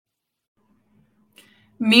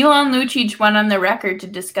Milan Lucic went on the record to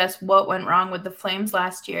discuss what went wrong with the Flames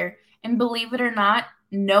last year, and believe it or not,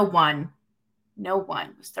 no one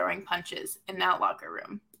was throwing punches in that locker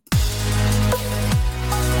room.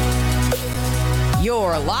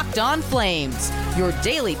 You're Locked On Flames, your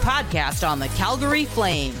daily podcast on the Calgary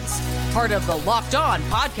Flames. Part of the Locked On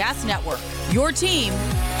Podcast Network, your team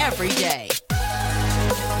every day.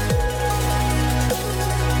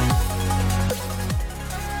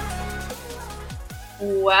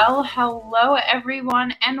 Well, hello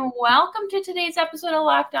everyone, and welcome to today's episode of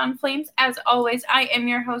Locked On Flames. As always, I am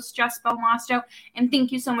your host, Jess Belmosto, and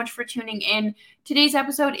thank you so much for tuning in. Today's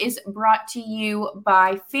episode is brought to you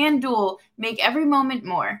by FanDuel. Make every moment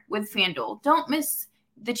more with FanDuel. Don't miss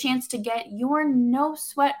the chance to get your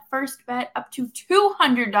no-sweat first bet up to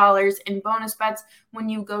 $200 in bonus bets when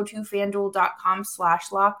you go to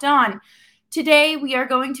FanDuel.com/LockedOn. Today, we are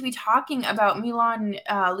going to be talking about Milan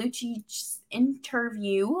Lucic's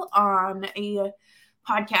interview on a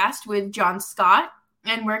podcast with John Scott,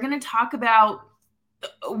 and we're going to talk about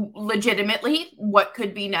legitimately what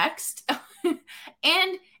could be next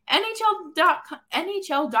and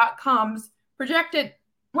NHL.com's projected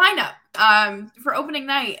lineup for opening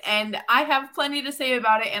night. And I have plenty to say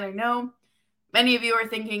about it, and I know many of you are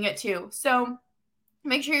thinking it too. So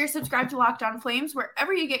make sure you're subscribed to Locked On Flames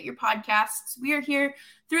wherever you get your podcasts. We are here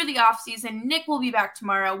through the off season. Nick will be back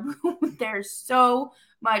tomorrow. There's so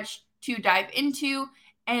much to dive into,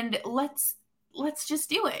 and let's just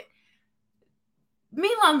do it.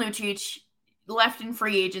 Milan Lucic left in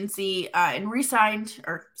free agency and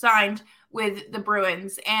signed with the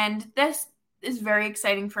Bruins, and this is very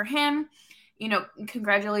exciting for him. You know,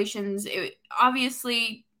 congratulations.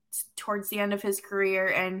 Obviously, towards the end of his career,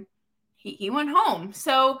 and he went home.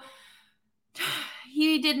 So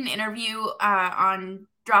he did an interview on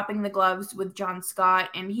Dropping the Gloves with John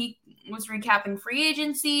Scott, and he was recapping free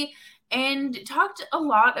agency and talked a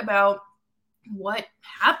lot about what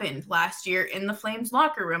happened last year in the Flames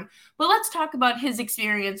locker room. But let's talk about his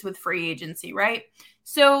experience with free agency, right?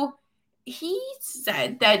 So he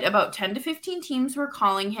said that about 10 to 15 teams were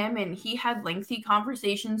calling him, and he had lengthy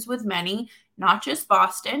conversations with many, not just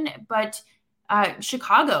Boston, but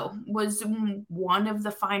Chicago was one of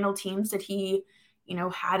the final teams that he,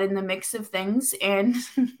 had in the mix of things. And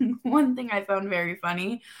one thing I found very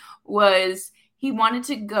funny was he wanted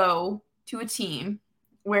to go to a team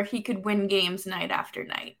where he could win games night after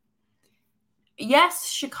night. Yes,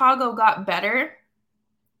 Chicago got better,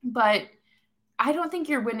 but I don't think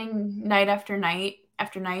you're winning night after night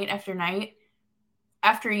after night after night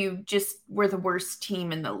after you just were the worst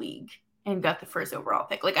team in the league and got the first overall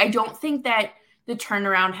pick. Like, I don't think that the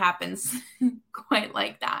turnaround happens quite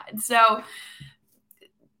like that. So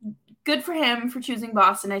good for him for choosing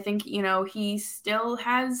Boston. I think, he still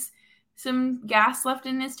has some gas left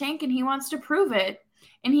in his tank and he wants to prove it.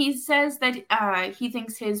 And he says that he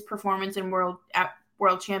thinks his performance in world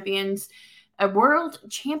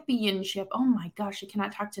championship, oh my gosh, I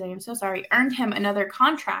cannot talk today, I'm so sorry, earned him another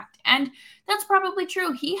contract. And that's probably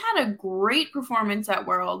true. He had a great performance at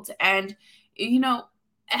Worlds, and,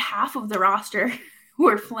 half of the roster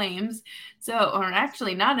were Flames. So, or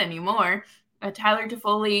actually not anymore. Tyler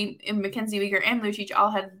Toffoli, Mackenzie Weegar, and Lucic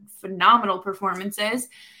all had phenomenal performances.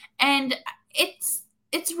 And it's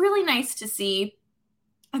really nice to see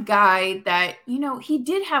a guy that, he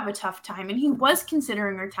did have a tough time and he was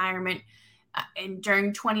considering retirement and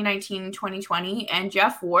during 2019, 2020. And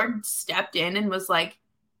Jeff Ward stepped in and was like,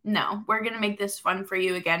 no, we're going to make this fun for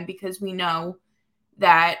you again because we know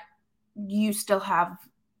that you still have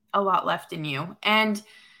a lot left in you. And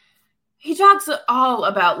he talks all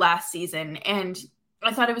about last season, and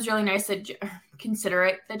I thought it was really nice that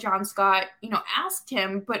considerate that John Scott, asked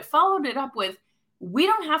him, but followed it up with, we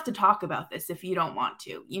don't have to talk about this if you don't want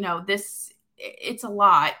to. It's a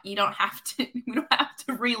lot. We don't have to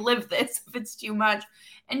relive this if it's too much.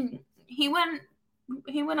 And he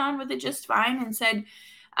went on with it just fine and said,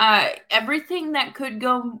 everything that could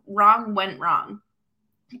go wrong went wrong.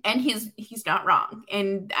 And he's not wrong.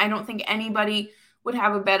 And I don't think anybody would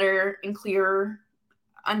have a better and clearer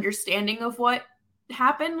understanding of what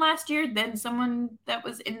happened last year than someone that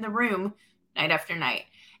was in the room night after night.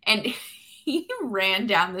 And he ran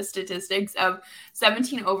down the statistics of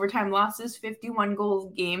 17 overtime losses, 51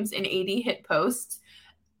 goal games, and 80 hit posts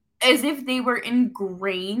as if they were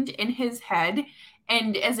ingrained in his head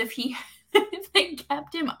and as if they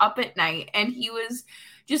kept him up at night. And he was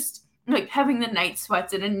just like having the night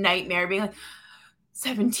sweats and a nightmare, being like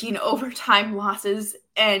 17 overtime losses.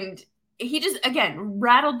 And he just, again,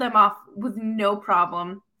 rattled them off with no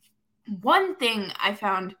problem. One thing I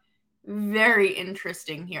found very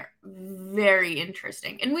interesting here. Very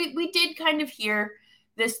interesting. And we did kind of hear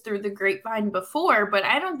this through the grapevine before, but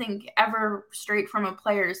I don't think ever straight from a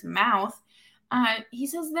player's mouth. He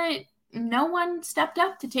says that no one stepped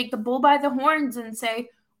up to take the bull by the horns and say,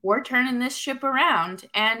 we're turning this ship around.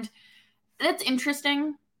 And that's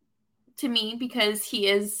interesting to me because he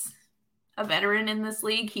is a veteran in this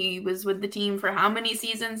league. He was with the team for how many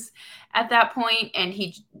seasons at that point, and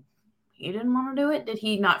he didn't want to do it. Did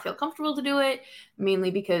he not feel comfortable to do it?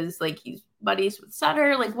 Mainly because like he's buddies with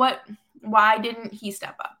Sutter. Like why didn't he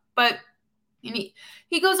step up? But he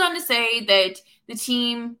goes on to say that the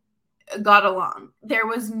team got along. There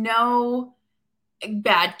was no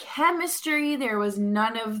bad chemistry. There was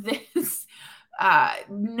none of this.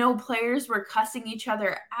 No players were cussing each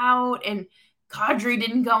other out, and Kadri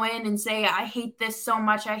didn't go in and say, I hate this so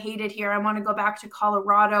much. I hate it here. I want to go back to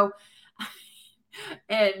Colorado.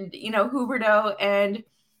 And, Huberdeau and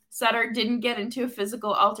Sutter didn't get into a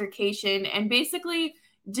physical altercation and basically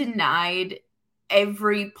denied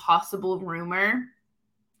every possible rumor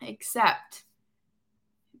except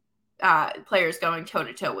players going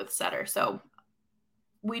toe-to-toe with Sutter. So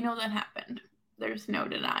we know that happened. There's no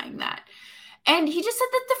denying that. And he just said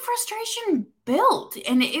that the frustration built,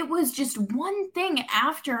 and it was just one thing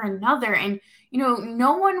after another. And,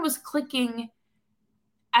 no one was clicking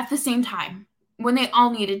at the same time when they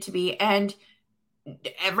all needed to be. And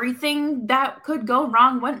everything that could go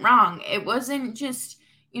wrong went wrong. It wasn't just,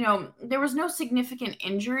 there was no significant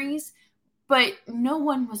injuries, but no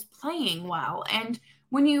one was playing well. And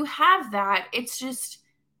when you have that, it's just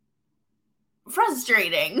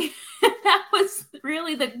frustrating. That was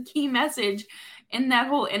really the key message in that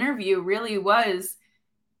whole interview, really was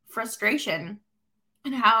frustration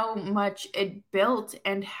and how much it built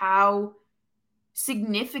and how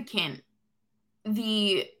significant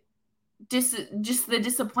the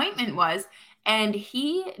disappointment was. And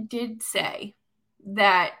he did say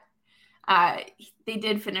that they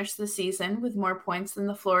did finish the season with more points than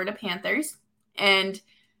the Florida Panthers, and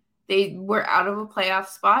they were out of a playoff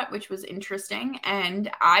spot, which was interesting. And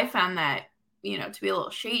I found that, to be a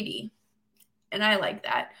little shady. And I like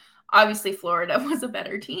that. Obviously, Florida was a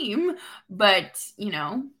better team, but,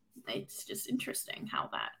 it's just interesting how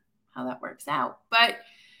that works out. But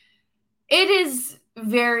it is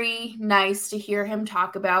very nice to hear him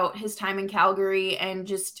talk about his time in Calgary and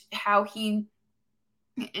just how he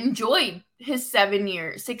enjoyed his 7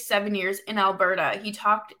 years in Alberta. He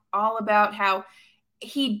talked all about how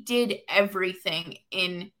he did everything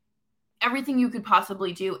you could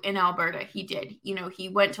possibly do in Alberta. He did. He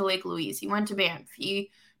went to Lake Louise. He went to Banff. He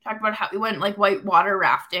talked about how he went like white water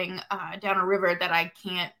rafting down a river that I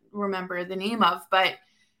can't remember the name of. But,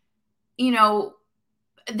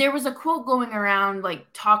 there was a quote going around like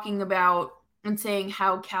talking about and saying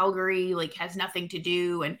how Calgary like has nothing to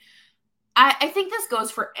do. And I think this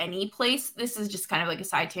goes for any place. This is just kind of like a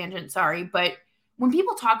side tangent. Sorry. But when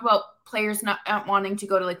people talk about players not wanting to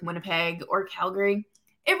go to like Winnipeg or Calgary,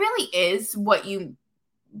 it really is what you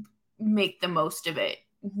make the most of it.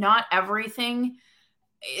 Not everything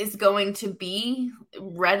is going to be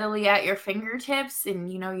readily at your fingertips.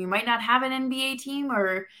 And, you might not have an NBA team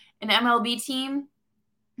or an MLB team,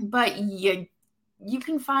 but you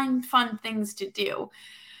can find fun things to do.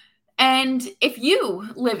 And if you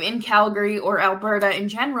live in Calgary or Alberta in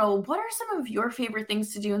general, what are some of your favorite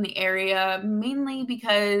things to do in the area? Mainly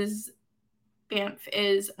because Banff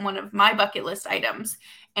is one of my bucket list items,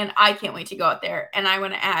 and I can't wait to go out there, and I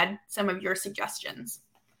want to add some of your suggestions.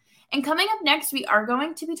 And coming up next, we are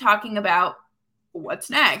going to be talking about what's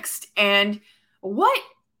next and what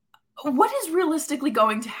is realistically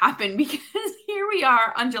going to happen, because here we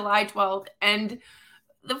are on July 12th, and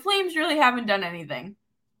the Flames really haven't done anything.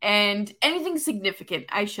 And anything significant,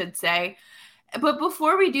 I should say. But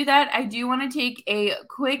before we do that, I do want to take a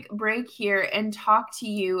quick break here and talk to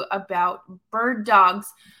you about Bird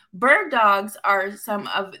Dogs. Bird Dogs are some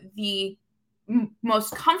of the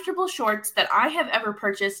most comfortable shorts that I have ever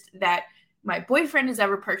purchased, that my boyfriend has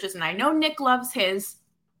ever purchased, and I know Nick loves his.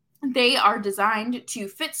 They are designed to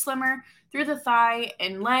fit slimmer through the thigh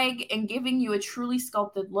and leg and giving you a truly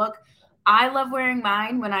sculpted look. I love wearing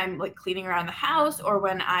mine when I'm like cleaning around the house or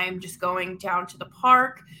when I'm just going down to the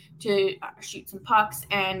park to shoot some pucks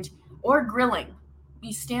or grilling.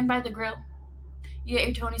 You stand by the grill, you get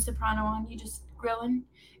your Tony Soprano on, you just grilling,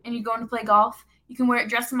 and you going to play golf. You can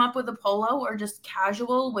dress them up with a polo or just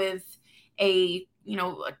casual with a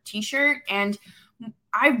t-shirt. And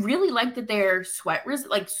I really like that they're sweat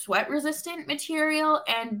resistant material,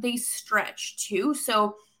 and they stretch too.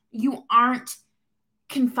 So you aren't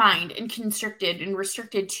confined and constricted and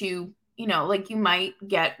restricted to like you might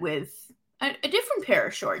get with a different pair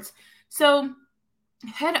of shorts. So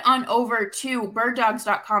head on over to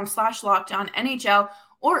birddogs.com/LockedOnNHL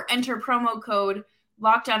or enter promo code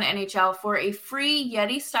LockedOnNHL for a free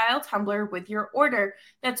Yeti style tumbler with your order.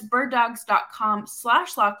 That's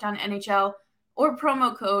birddogs.com/LockedOnNHL or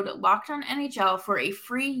promo code LockedOnNHL for a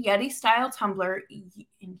free Yeti style tumbler, and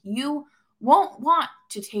you won't want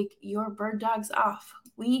to take your bird dogs off.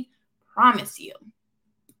 We promise you.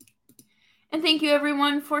 And thank you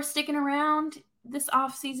everyone for sticking around this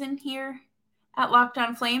off season here at Locked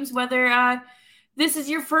On Flames, whether this is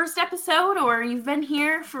your first episode or you've been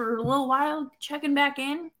here for a little while checking back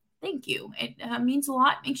in. Thank you. It means a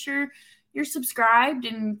lot. Make sure you're subscribed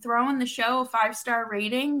and throw in the show a 5-star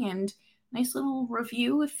rating and nice little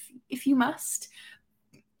review if you must.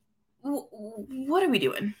 What are we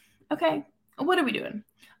doing? Okay, what are we doing?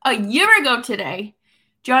 A year ago today,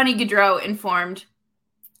 Johnny Gaudreau informed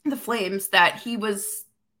the Flames that he was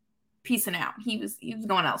peacing out. He was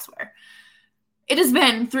going elsewhere. It has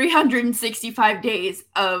been 365 days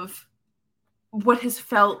of what has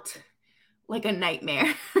felt like a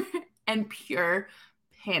nightmare and pure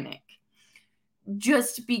panic.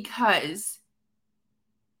 Just because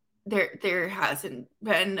there hasn't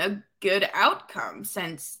been a good outcome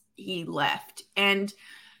since he left. And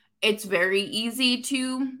it's very easy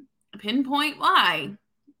to pinpoint why.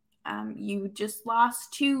 You just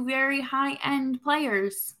lost 2 very high-end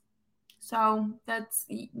players. So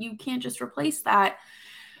you can't just replace that.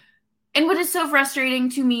 And what is so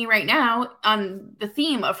frustrating to me right now, on the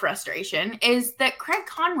theme of frustration, is that Craig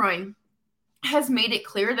Conroy has made it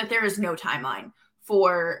clear that there is no timeline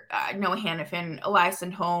for Noah Hanifin, Elias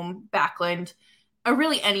Lindholm, Backlund, or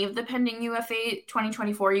really any of the pending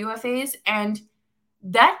 2024 UFAs. And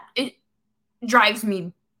that it drives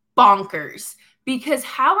me bonkers, because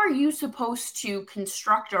how are you supposed to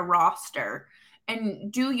construct a roster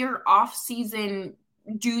and do your off-season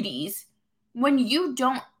duties when you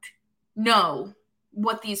don't know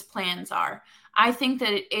what these plans are? I think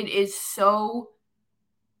that it is so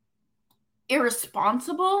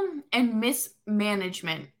irresponsible and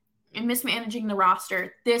mismanaging the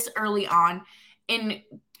roster this early on in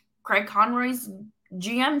Craig Conroy's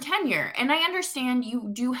GM tenure. And I understand you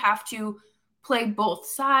do have to play both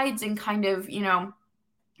sides and kind of,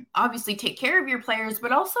 obviously take care of your players,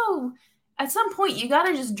 but also at some point you got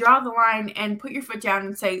to just draw the line and put your foot down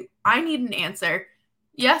and say, I need an answer,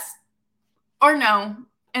 yes or no,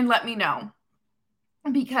 and let me know.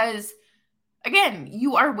 Because again,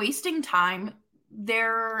 you are wasting time.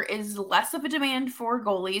 There is less of a demand for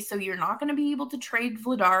goalies, so you're not going to be able to trade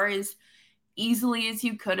Vladar as easily as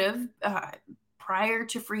you could have prior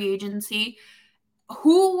to free agency.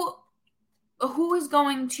 Who is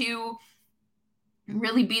going to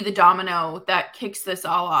really be the domino that kicks this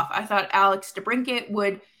all off? I thought Alex DeBrincat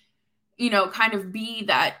would, kind of be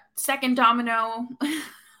that second domino,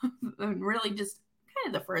 really just kind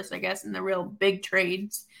of the first, I guess, in the real big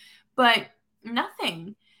trades, but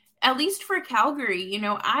nothing. At least for Calgary,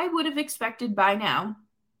 I would have expected by now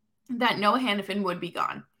that Noah Hanifin would be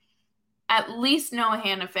gone. At least Noah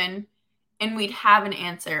Hanifin, and we'd have an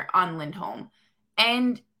answer on Lindholm.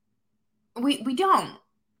 And we don't.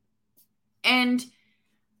 And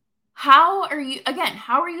how are you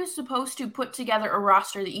supposed to put together a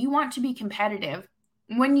roster that you want to be competitive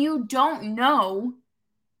when you don't know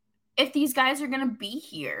if these guys are going to be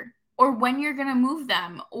here or when you're going to move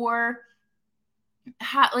them, or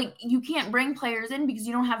you can't bring players in because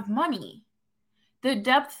you don't have money. The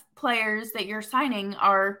depth players that you're signing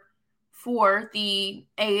are for the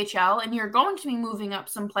AHL, and you're going to be moving up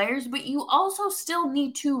some players, but you also still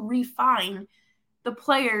need to refine the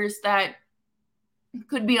players that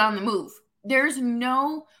could be on the move.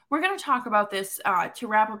 We're going to talk about this to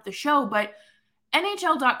wrap up the show, but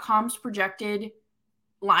NHL.com's projected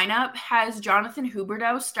lineup has Jonathan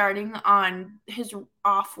Huberdeau starting on his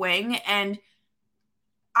off wing, and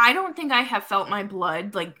I don't think I have felt my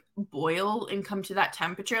blood boil and come to that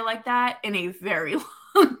temperature like that in a very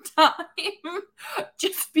long time,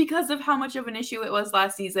 just because of how much of an issue it was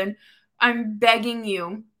last season. I'm begging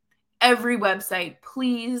you, every website,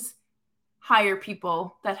 please hire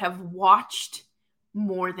people that have watched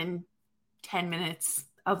more than 10 minutes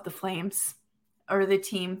of the Flames or the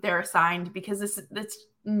team they're assigned, because this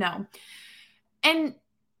no. And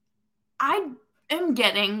I am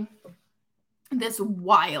getting this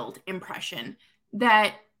wild impression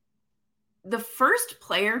that the first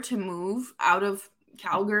player to move out of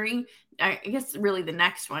Calgary, I guess really the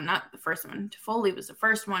next one, not the first one, Toffoli was the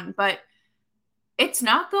first one, but it's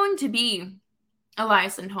not going to be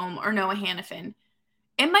Elias Lindholm or Noah Hanifin.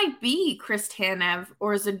 it might be Chris Tanev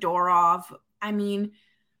or Zadorov. I mean,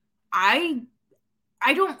 I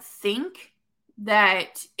don't think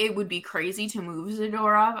that it would be crazy to move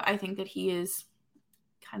Zadorov. I think that he is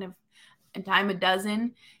kind of a dime a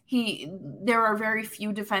dozen. There are very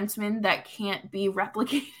few defensemen that can't be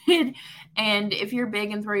replicated. And if you're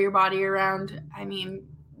big and throw your body around, I mean,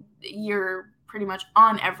 you're pretty much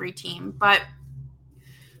on every team. But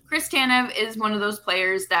Chris Tanev is one of those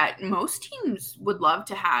players that most teams would love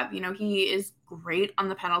to have. You know, he is great on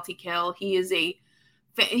the penalty kill. He's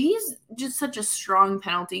just such a strong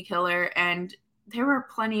penalty killer, and there were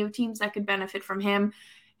plenty of teams that could benefit from him.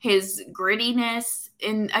 His grittiness,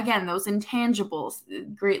 and again, those intangibles,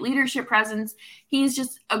 great leadership presence. He's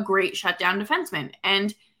just a great shutdown defenseman,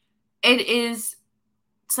 and it is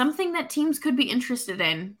something that teams could be interested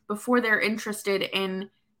in before they're interested in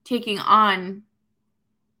taking on,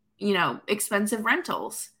 you know, expensive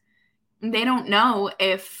rentals. They don't know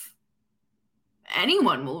if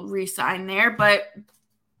anyone will re-sign there, but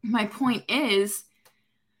my point is,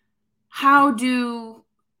 how do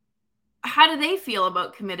they feel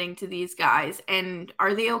about committing to these guys, and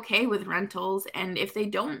are they okay with rentals? And if they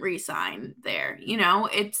don't re-sign there, you know,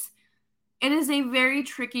 it is a very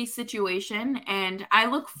tricky situation, and I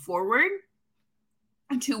look forward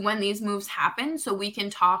to when these moves happen so we can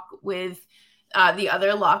talk with the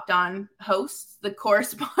other Locked On hosts, the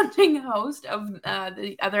corresponding host of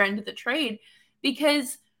the other end of the trade,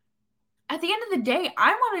 because at the end of the day,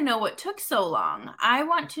 I want to know what took so long. I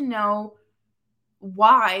want to know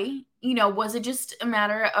why. You know, was it just a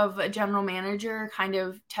matter of a general manager kind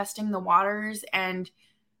of testing the waters and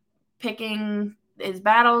picking his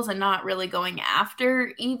battles and not really going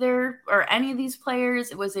after either or any of these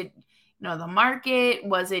players? Was it, you know, the market?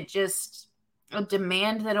 Was it just a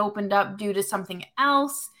demand that opened up due to something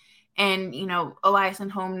else? And, you know, Elias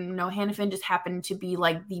Lindholm, Noah Hanifin just happened to be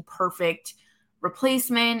like the perfect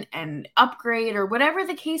replacement and upgrade, or whatever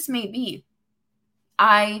the case may be.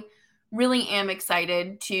 I really am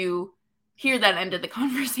excited to hear that end of the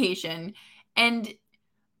conversation. And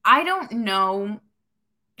I don't know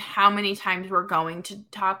how many times we're going to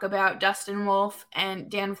talk about Dustin Wolf and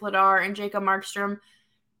Dan Vladar and Jacob Markstrom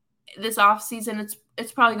this offseason.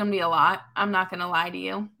 It's probably going to be a lot. I'm not going to lie to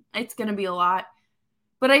you. It's going to be a lot.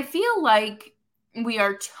 But I feel like we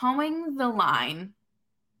are towing the line,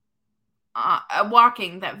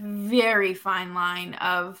 walking that very fine line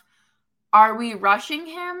of, are we rushing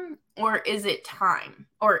him, or is it time?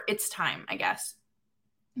 Or it's time, I guess.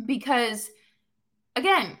 Because,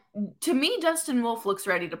 again, to me, Dustin Wolf looks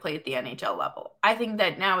ready to play at the NHL level. I think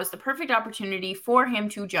that now is the perfect opportunity for him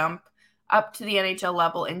to jump up to the NHL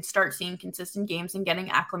level and start seeing consistent games and getting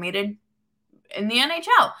acclimated in the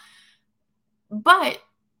NHL. But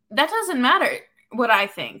that doesn't matter what I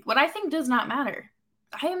think. What I think does not matter.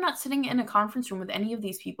 I am not sitting in a conference room with any of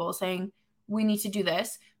these people saying, we need to do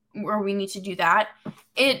this or we need to do that.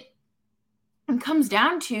 It comes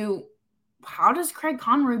down to, how does Craig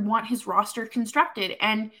Conroy want his roster constructed?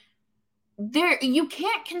 And you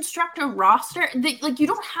can't construct a roster that, like, you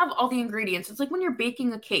don't have all the ingredients. It's like when you're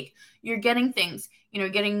baking a cake, you're getting things, you know,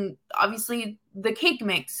 getting obviously the cake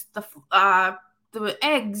mix, the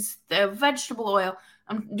eggs, the vegetable oil.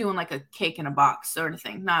 I'm doing like a cake in a box sort of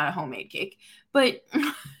thing, not a homemade cake. But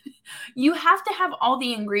you have to have all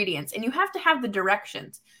the ingredients and you have to have the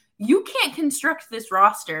directions. You can't construct this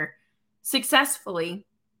roster successfully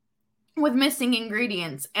with missing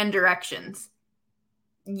ingredients and directions.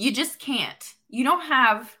 You just can't. You don't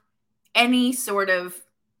have any sort of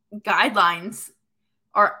guidelines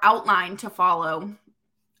or outline to follow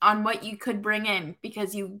on what you could bring in,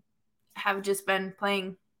 because you have just been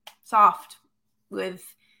playing soft with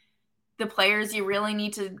the players you really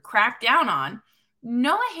need to crack down on.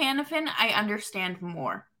 Noah Hanifin, I understand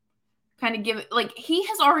more. Kind of give it, like, he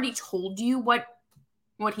has already told you what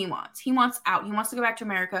he wants. He wants out. He wants to go back to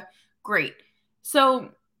America. Great.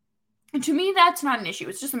 So to me, that's not an issue.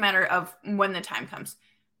 It's just a matter of when the time comes.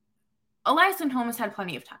 Elias Lindholm has had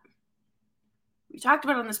plenty of time. We talked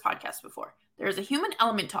about it on this podcast before. There is a human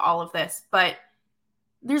element to all of this, but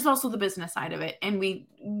there's also the business side of it. And we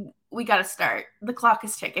got to start. The clock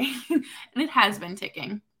is ticking, and it has been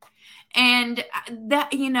ticking. And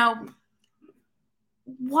that, you know,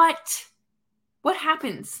 what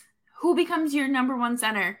happens? Who becomes your number one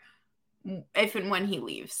center if and when he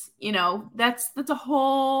leaves? You know, that's a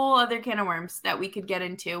whole other can of worms that we could get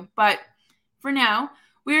into. But for now,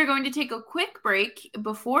 we are going to take a quick break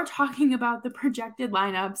before talking about the projected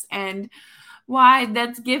lineups and why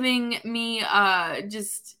that's giving me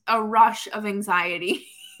just a rush of anxiety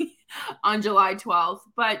on July 12th.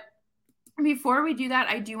 But Before we do that,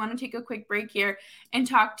 I do want to take a quick break here and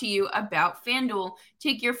talk to you about FanDuel.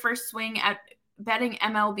 Take your first swing at betting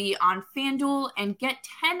MLB on FanDuel and get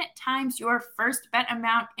 10 times your first bet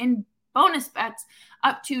amount in bonus bets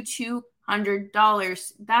up to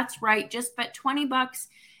 $200. That's right, just bet $20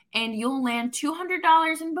 and you'll land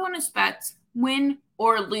 $200 in bonus bets, win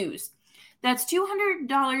or lose. That's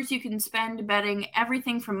 $200 you can spend betting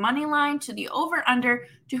everything from money line to the over-under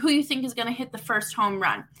to who you think is going to hit the first home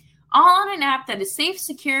run. All on an app that is safe,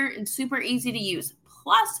 secure, and super easy to use.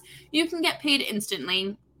 Plus, you can get paid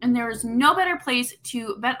instantly, and there is no better place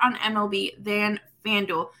to bet on MLB than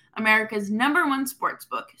FanDuel, America's #1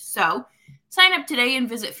 sportsbook. So, sign up today and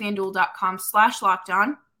visit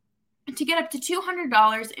FanDuel.com/lockedon to get up to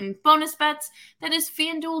 $200 in bonus bets. That is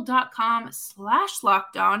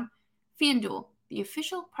FanDuel.com/lockedon. FanDuel, the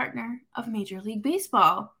official partner of Major League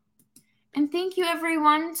Baseball. And thank you,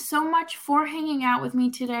 everyone, so much for hanging out with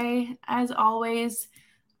me today. As always,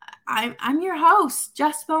 I'm your host,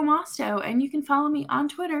 Jess Belmosto, and you can follow me on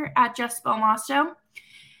Twitter at Jess Belmosto.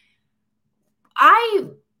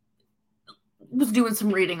 I was doing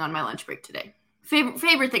some reading on my lunch break today.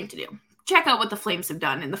 Favorite thing to do. Check out what the Flames have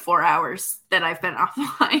done in the 4 hours that I've been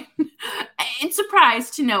offline. And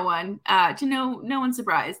surprise to no one. No one's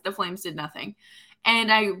surprised. The Flames did nothing.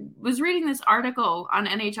 And I was reading this article on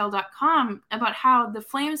NHL.com about how the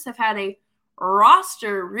Flames have had a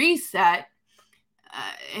roster reset.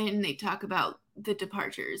 And they talk about the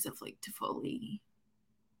departures of like Toffoli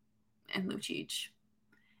and Lucic.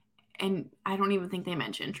 And I don't even think they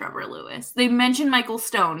mentioned Trevor Lewis. They mentioned Michael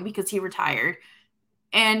Stone because he retired.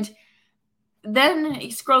 And then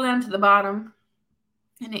you scroll down to the bottom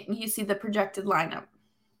and you see the projected lineup.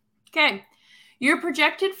 Okay. Your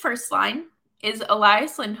projected first line is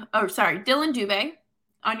Dylan Dubé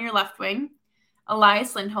on your left wing,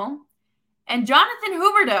 Elias Lindholm, and Jonathan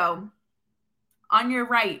Huberdeau on your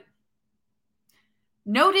right.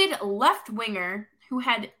 Noted left winger who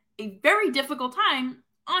had a very difficult time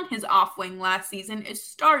on his off wing last season is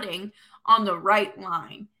starting on the right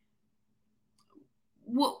line.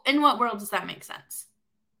 In what world does that make sense?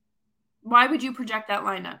 Why would you project that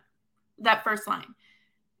lineup, that first line?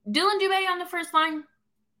 Dylan Dubé on the first line?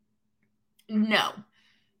 No.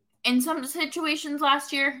 In some situations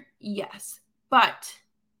last year, yes. But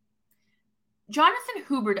Jonathan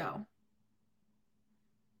Huberdeau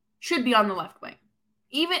should be on the left wing.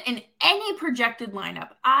 Even in any projected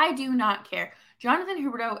lineup, I do not care. Jonathan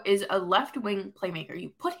Huberdeau is a left wing playmaker. You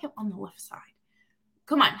put him on the left side.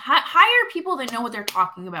 Come on, hire people that know what they're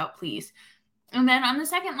talking about, please. And then on the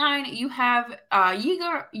second line, you have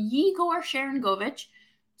Yegor Sharangovich,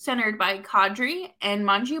 centered by Kadri, and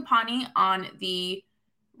Mangiapane on the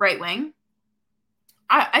right wing.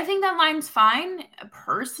 I think that line's fine.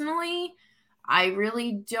 Personally, I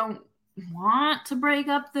really don't want to break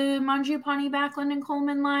up the Mangiapane, Backlund, and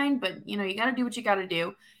Coleman line, but, you got to do what you got to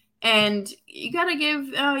do. And you got to give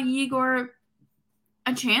Yegor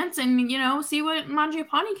a chance and, see what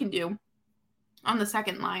Mangiapane can do on the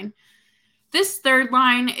second line. This third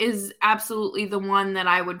line is absolutely the one that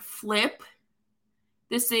I would flip.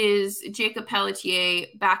 This is Jacob Pelletier,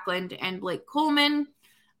 Backlund, and Blake Coleman.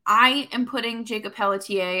 I am putting Jacob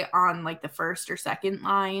Pelletier on like the first or second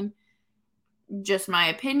line. Just my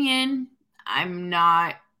opinion. I'm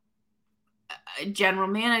not a general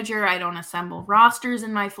manager. I don't assemble rosters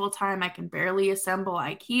in my full time. I can barely assemble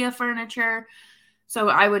IKEA furniture. So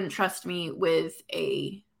I wouldn't trust me with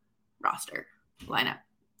a roster lineup.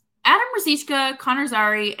 Adam Ruzicka, Connor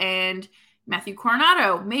Zary, and Matthew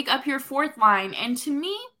Coronato make up your fourth line. And to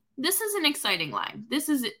me, this is an exciting line. This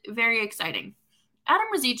is very exciting. Adam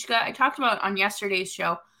Ruzicka, I talked about on yesterday's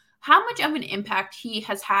show, how much of an impact he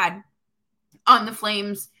has had on the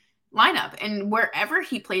Flames lineup. And wherever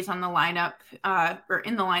he plays on the lineup, or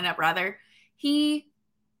in the lineup rather, he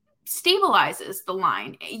stabilizes the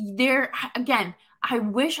line. There, again, I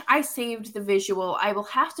wish I saved the visual. I will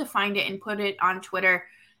have to find it and put it on Twitter,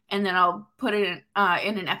 and then I'll put it in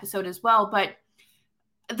an episode as well. But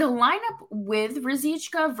the lineup with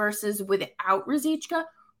Ruzicka versus without Ruzicka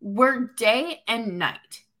were day and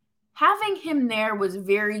night. Having him there was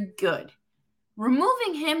very good.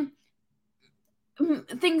 Removing him,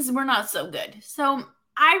 things were not so good. So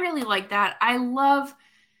I really like that. I love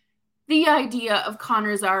the idea of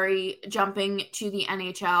Connor Zary jumping to the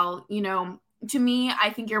NHL. To me,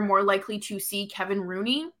 I think you're more likely to see Kevin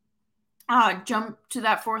Rooney jump to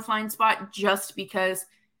that fourth line spot just because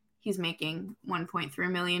he's making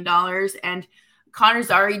 $1.3 million. And Connor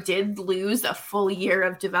Zary did lose a full year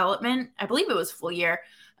of development. I believe it was full year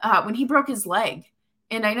when he broke his leg.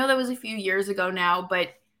 And I know that was a few years ago now, but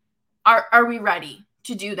are we ready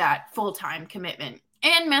to do that full-time commitment.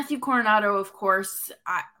 And Matthew Coronado, of course,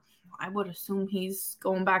 I would assume he's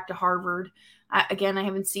going back to Harvard. I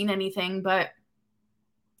haven't seen anything, but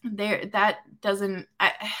I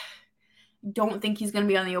don't think he's going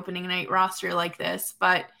to be on the opening night roster like this.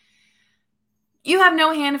 But you have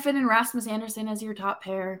Noah Hanifin and Rasmus Andersson as your top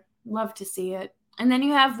pair. Love to see it. And then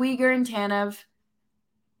you have Weegar and Tanev.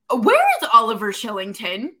 Where is Oliver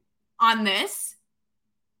Shillington on this?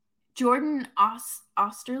 Jordan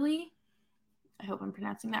Osterley, I hope I'm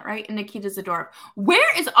pronouncing that right, and Nikita Zadorov.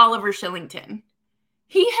 Where is Oliver Shillington?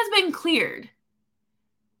 He has been cleared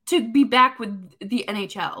to be back with the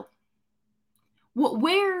NHL.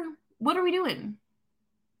 What are we doing?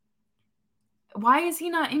 Why is he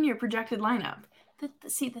not in your projected lineup?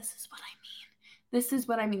 See, this is what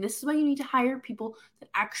I mean. This is why you need to hire people that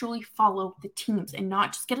actually follow the teams and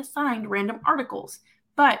not just get assigned random articles.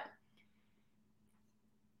 But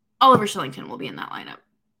Oliver Shillington will be in that lineup.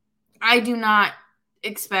 I do not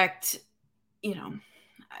expect,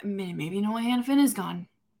 maybe Noah Hanifin is gone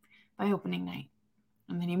by opening night.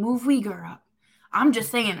 And then you move Weegar up. I'm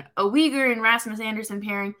just saying, a Weegar and Rasmus Andersson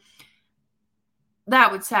pairing,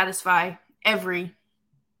 that would satisfy every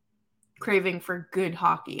craving for good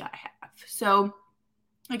hockey I have. So,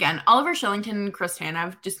 again, Oliver Shillington and Chris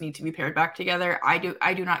Tanev just need to be paired back together. I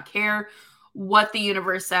do not care what the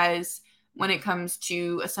universe says. When it comes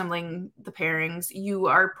to assembling the pairings, you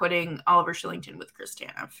are putting Oliver Shillington with Chris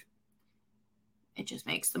Tanev. It just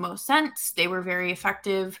makes the most sense. They were very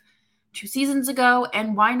effective 2 seasons ago,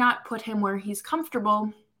 and why not put him where he's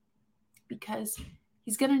comfortable? Because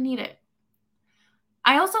he's going to need it.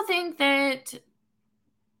 I also think that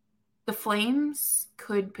the Flames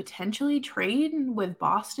could potentially trade with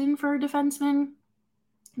Boston for a defenseman.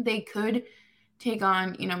 They could take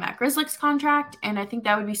on, Matt Grzelcyk's contract, and I think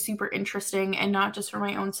that would be super interesting, and not just for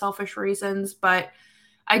my own selfish reasons, but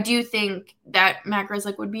I do think that Matt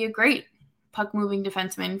Grzelcyk would be a great puck-moving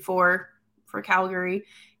defenseman for Calgary.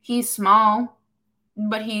 He's small,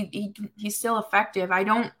 but he's still effective.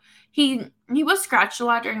 He was scratched a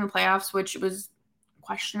lot during the playoffs, which was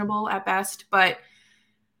questionable at best, but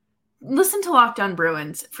listen to Locked On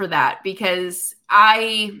Bruins for that, because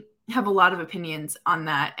I have a lot of opinions on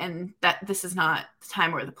that, and that this is not the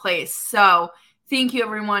time or the place. So thank you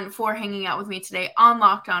everyone for hanging out with me today on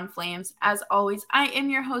Locked On Flames. As always, I am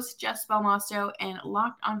your host, Jess Belmosto, and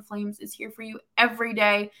Locked On Flames is here for you every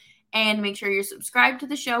day. And make sure you're subscribed to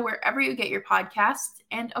the show wherever you get your podcasts,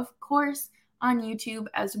 and of course on YouTube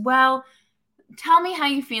as well. Tell me how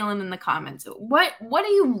you feeling in the comments. What do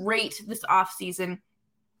you rate this offseason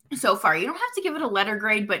so far? You don't have to give it a letter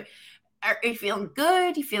grade, but are you feeling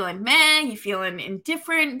good? You feeling meh? You feeling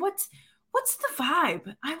indifferent? What's the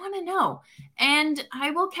vibe? I want to know. And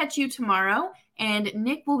I will catch you tomorrow. And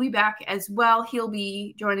Nick will be back as well. He'll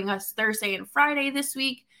be joining us Thursday and Friday this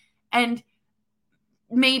week. And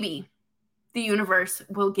maybe the universe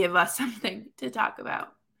will give us something to talk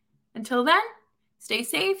about. Until then, stay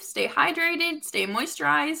safe, stay hydrated, stay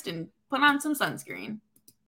moisturized, and put on some sunscreen.